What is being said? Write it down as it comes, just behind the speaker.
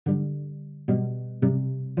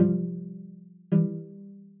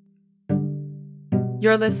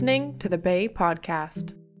You're listening to the Bay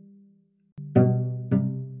Podcast.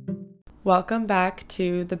 Welcome back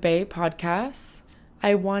to the Bay Podcast.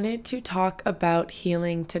 I wanted to talk about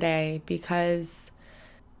healing today because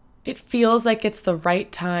it feels like it's the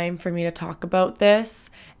right time for me to talk about this.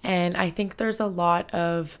 And I think there's a lot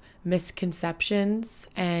of misconceptions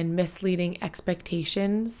and misleading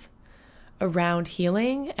expectations around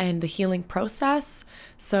healing and the healing process.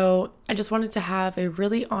 So I just wanted to have a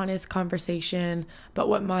really honest conversation about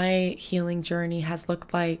what my healing journey has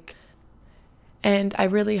looked like. And I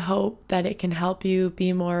really hope that it can help you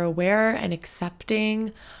be more aware and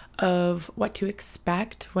accepting of what to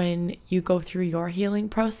expect when you go through your healing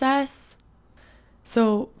process.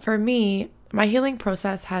 So for me, my healing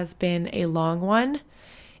process has been a long one.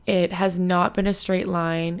 It has not been a straight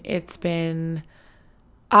line. It's been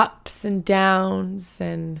ups and downs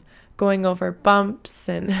and going over bumps,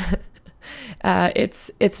 and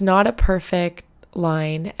it's not a perfect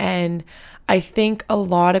line. And I think a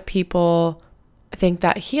lot of people think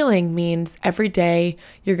that healing means every day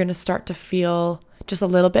you're going to start to feel just a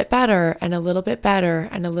little bit better and a little bit better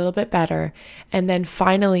and a little bit better, and then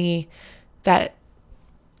finally that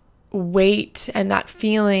weight and that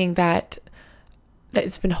feeling that's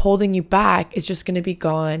been holding you back is just going to be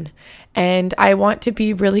gone. And I want to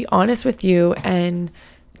be really honest with you and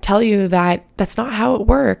tell you that that's not how it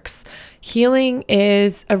works. Healing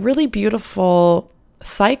is a really beautiful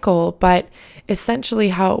cycle, but essentially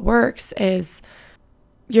how it works is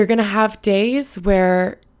you're going to have days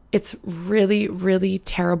where it's really, really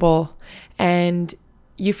terrible and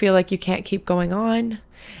you feel like you can't keep going on.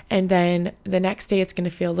 And then the next day it's going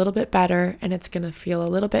to feel a little bit better, and it's going to feel a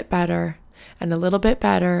little bit better and a little bit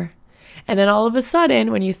better. And then all of a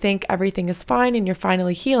sudden, when you think everything is fine and you're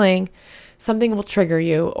finally healing, something will trigger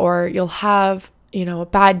you, or you'll have, a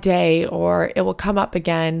bad day, or it will come up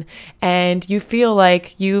again. And you feel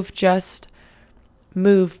like you've just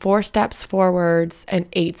moved 4 steps forwards and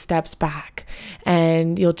 8 steps back.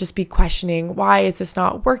 And you'll just be questioning, why is this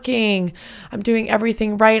not working? I'm doing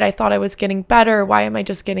everything right. I thought I was getting better. Why am I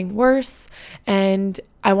just getting worse? And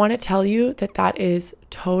I want to tell you that that is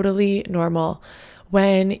totally normal.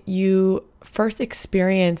 When you first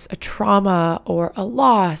experience a trauma or a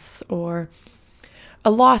loss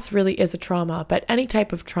really is a trauma, but any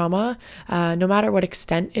type of trauma, no matter what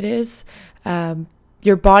extent it is,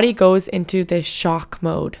 your body goes into this shock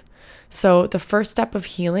mode. So the first step of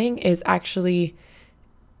healing is actually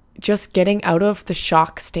just getting out of the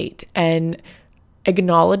shock state and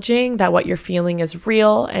acknowledging that what you're feeling is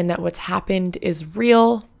real and that what's happened is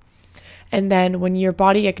real. And then when your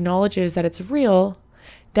body acknowledges that it's real,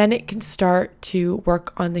 then it can start to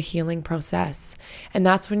work on the healing process. And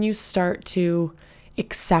that's when you start to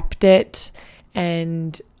accept it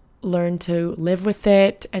and learn to live with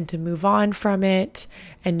it and to move on from it.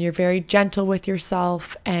 And you're very gentle with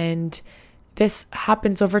yourself. And this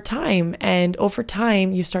happens over time. And over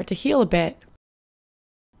time, you start to heal a bit.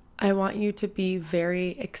 I want you to be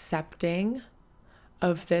very accepting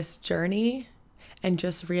of this journey and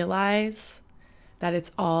just realize that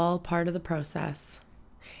it's all part of the process.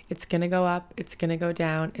 It's going to go up, it's going to go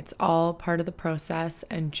down. It's all part of the process,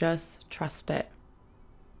 and just trust it.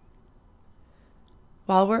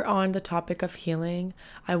 While we're on the topic of healing,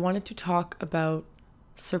 I wanted to talk about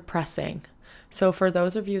suppressing. So for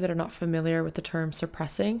those of you that are not familiar with the term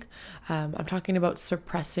suppressing, I'm talking about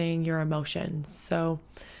suppressing your emotions. So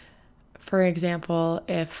for example,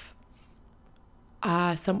 if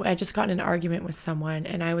I just got in an argument with someone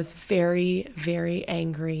and I was very, very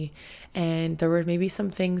angry, and there were maybe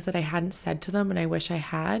some things that I hadn't said to them and I wish I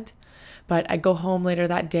had, but I go home later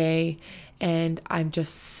that day and I'm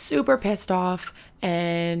just super pissed off,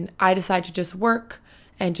 and I decide to just work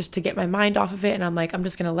and just to get my mind off of it. And I'm like, I'm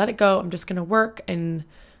just going to let it go. I'm just going to work and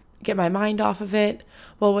get my mind off of it.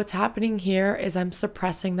 Well, what's happening here is I'm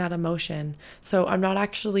suppressing that emotion. So I'm not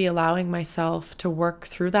actually allowing myself to work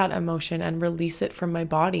through that emotion and release it from my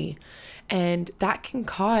body. And that can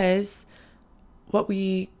cause what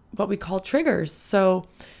we call triggers. So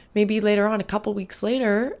maybe later on, a couple weeks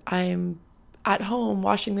later, I'm at home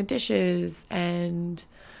washing the dishes and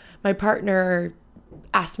my partner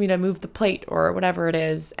asked me to move the plate or whatever it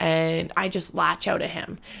is, and I just latch out at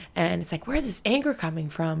him, and it's like, where's this anger coming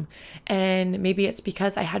from? And maybe it's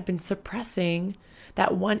because I had been suppressing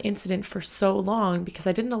that one incident for so long because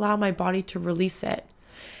I didn't allow my body to release it.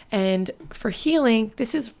 And for healing,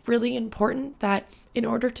 this is really important, that in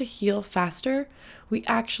order to heal faster, we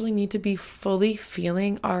actually need to be fully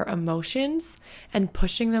feeling our emotions and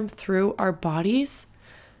pushing them through our bodies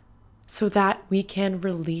so that we can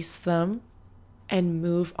release them and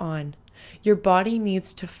move on. Your body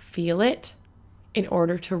needs to feel it in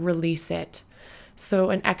order to release it. So,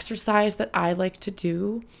 an exercise that I like to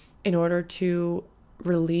do in order to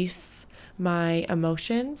release my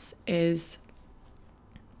emotions is,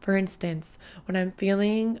 for instance, when I'm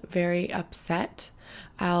feeling very upset,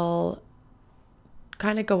 I'll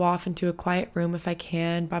kind of go off into a quiet room if I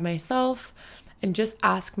can by myself and just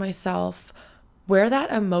ask myself where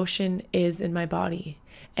that emotion is in my body,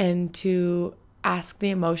 and to ask the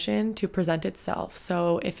emotion to present itself.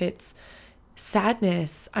 So if it's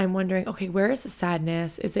sadness, I'm wondering, okay, where is the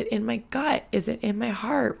sadness? Is it in my gut? Is it in my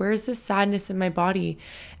heart? Where is this sadness in my body?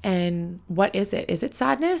 And what is it? Is it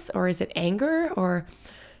sadness, or is it anger? Or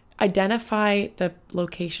identify the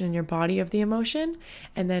location in your body of the emotion,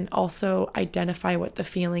 and then also identify what the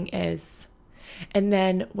feeling is. And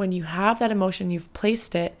then when you have that emotion, you've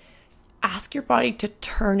placed it, ask your body to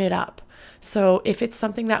turn it up. So if it's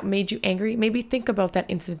something that made you angry, maybe think about that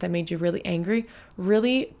incident that made you really angry,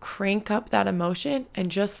 really crank up that emotion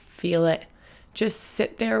and just feel it. Just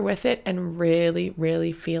sit there with it and really,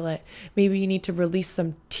 really feel it. Maybe you need to release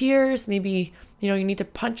some tears. Maybe, you need to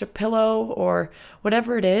punch a pillow or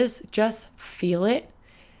whatever it is. Just feel it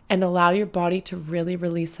and allow your body to really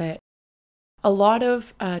release it. A lot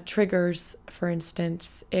of triggers, for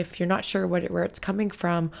instance, if you're not sure where it's coming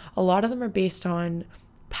from, a lot of them are based on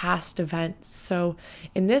past events. So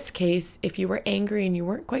in this case, if you were angry and you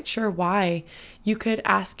weren't quite sure why, you could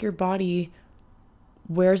ask your body,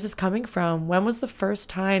 where's this coming from? When was the first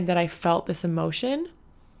time that I felt this emotion?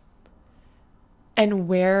 And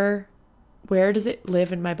where does it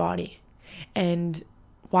live in my body? And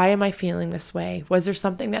why am I feeling this way? Was there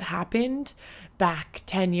something that happened back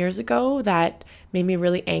 10 years ago that made me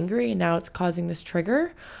really angry and now it's causing this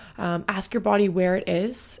trigger? Ask your body where it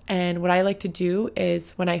is. And what I like to do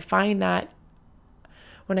is when I find that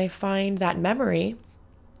memory,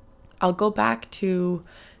 I'll go back to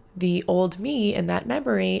the old me in that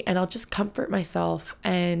memory, and I'll just comfort myself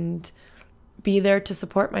and be there to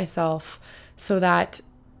support myself so that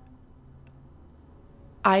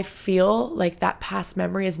I feel like that past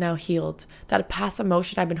memory is now healed. That past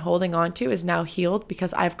emotion I've been holding on to is now healed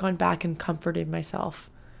because I've gone back and comforted myself.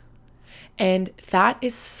 And that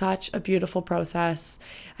is such a beautiful process.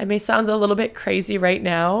 It may sound a little bit crazy right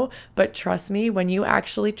now, but trust me, when you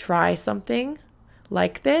actually try something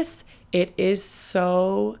like this, it is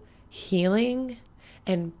so healing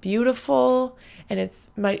and beautiful, and it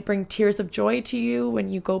might bring tears of joy to you when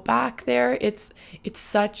you go back there. It's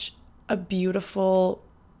such a beautiful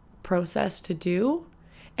process to do,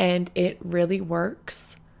 and it really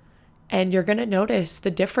works. And you're going to notice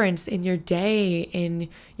the difference in your day, in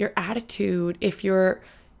your attitude, if you're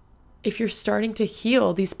starting to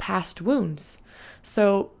heal these past wounds.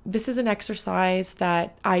 So this is an exercise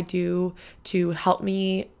that I do to help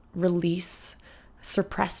me release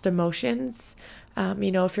suppressed emotions.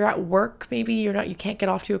 If you're at work, maybe you can't get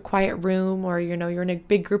off to a quiet room, or you're in a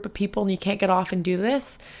big group of people and you can't get off and do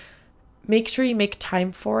this. Make sure you make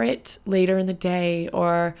time for it later in the day,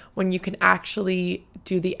 or when you can actually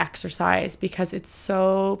do the exercise, because it's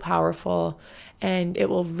so powerful and it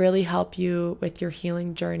will really help you with your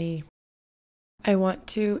healing journey. I want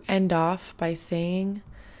to end off by saying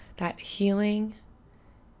that healing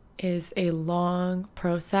is a long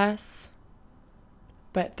process,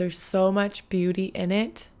 but there's so much beauty in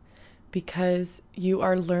it because you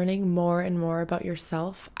are learning more and more about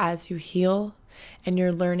yourself as you heal, and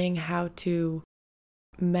you're learning how to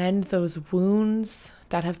mend those wounds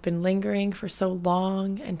that have been lingering for so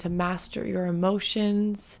long and to master your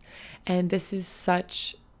emotions. And this is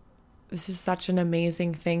such an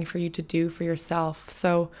amazing thing for you to do for yourself.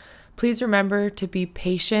 So please remember to be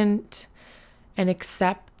patient and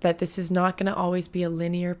accept that this is not going to always be a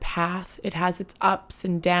linear path. It has its ups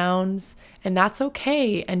and downs, and that's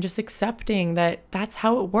okay. And just accepting that that's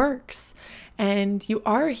how it works. And you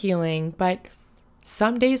are healing, but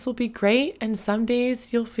some days will be great, and some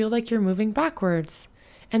days you'll feel like you're moving backwards,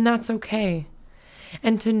 and that's okay.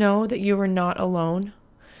 And to know that you are not alone.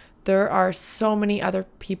 There are so many other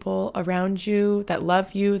people around you that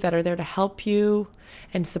love you, that are there to help you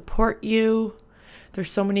and support you.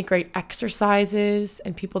 There's so many great exercises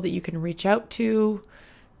and people that you can reach out to.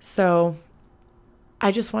 So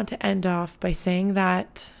I just want to end off by saying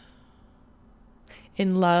that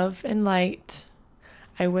in love and light,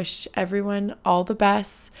 I wish everyone all the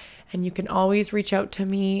best, and you can always reach out to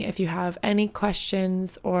me if you have any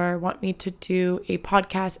questions or want me to do a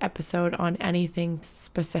podcast episode on anything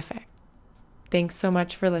specific. Thanks so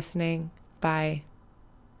much for listening. Bye.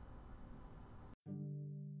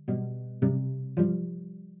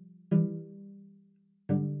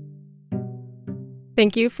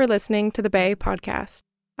 Thank you for listening to the Bay Podcast.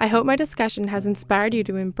 I hope my discussion has inspired you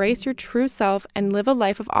to embrace your true self and live a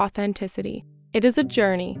life of authenticity. It is a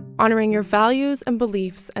journey, honoring your values and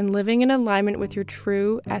beliefs and living in alignment with your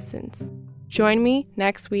true essence. Join me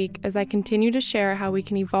next week as I continue to share how we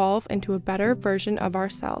can evolve into a better version of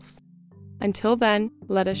ourselves. Until then,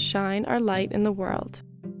 let us shine our light in the world.